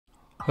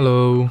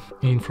Hello,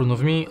 in front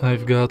of me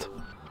I've got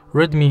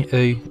Redmi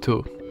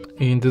A2.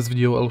 In this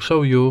video I'll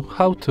show you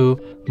how to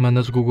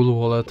manage Google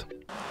Wallet.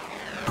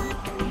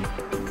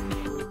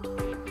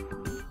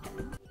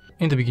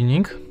 In the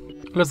beginning,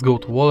 let's go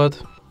to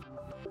Wallet.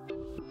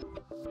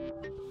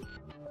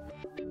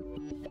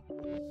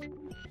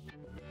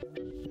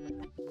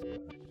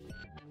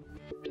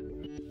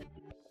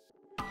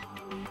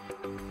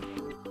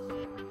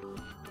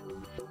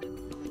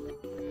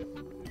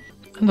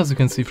 And as you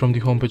can see from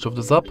the homepage of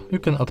this app, you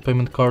can add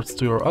payment cards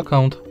to your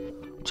account,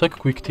 check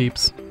quick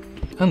tips,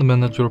 and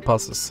manage your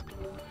passes.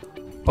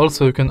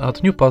 Also, you can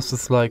add new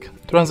passes like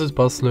Transit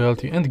Pass,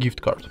 Loyalty and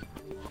Gift Card.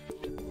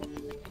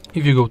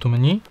 If you go to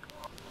menu,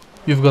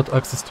 you've got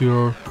access to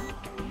your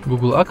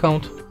Google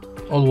account,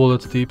 all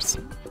wallet tips,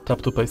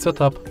 tap to pay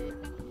setup,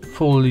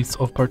 full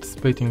list of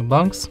participating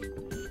banks,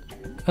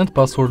 and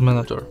password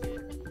manager.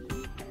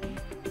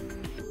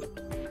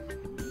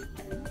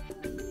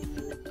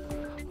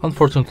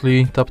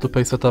 Unfortunately, tap to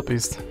pay setup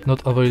is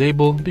not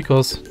available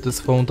because this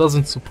phone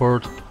doesn't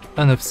support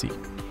NFC.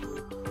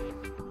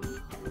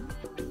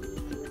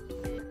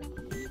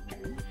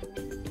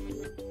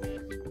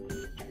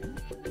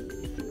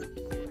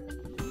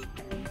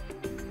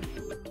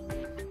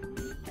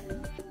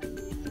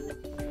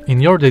 In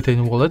your data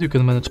in wallet, you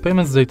can manage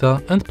payments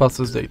data and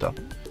passes data.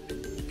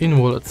 In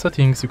wallet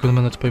settings, you can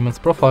manage payments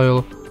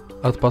profile,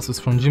 add passes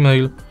from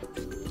Gmail,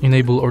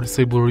 enable or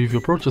disable review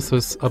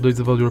purchases, update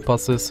the value of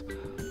passes,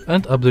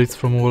 and updates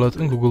from wallet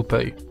and Google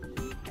Pay.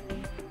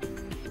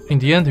 In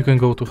the end, you can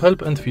go to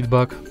help and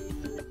feedback.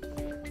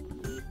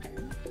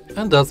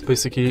 And that's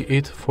basically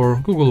it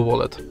for Google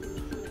Wallet.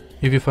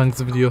 If you find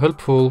this video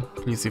helpful,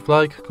 please leave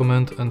like,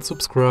 comment and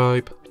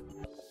subscribe.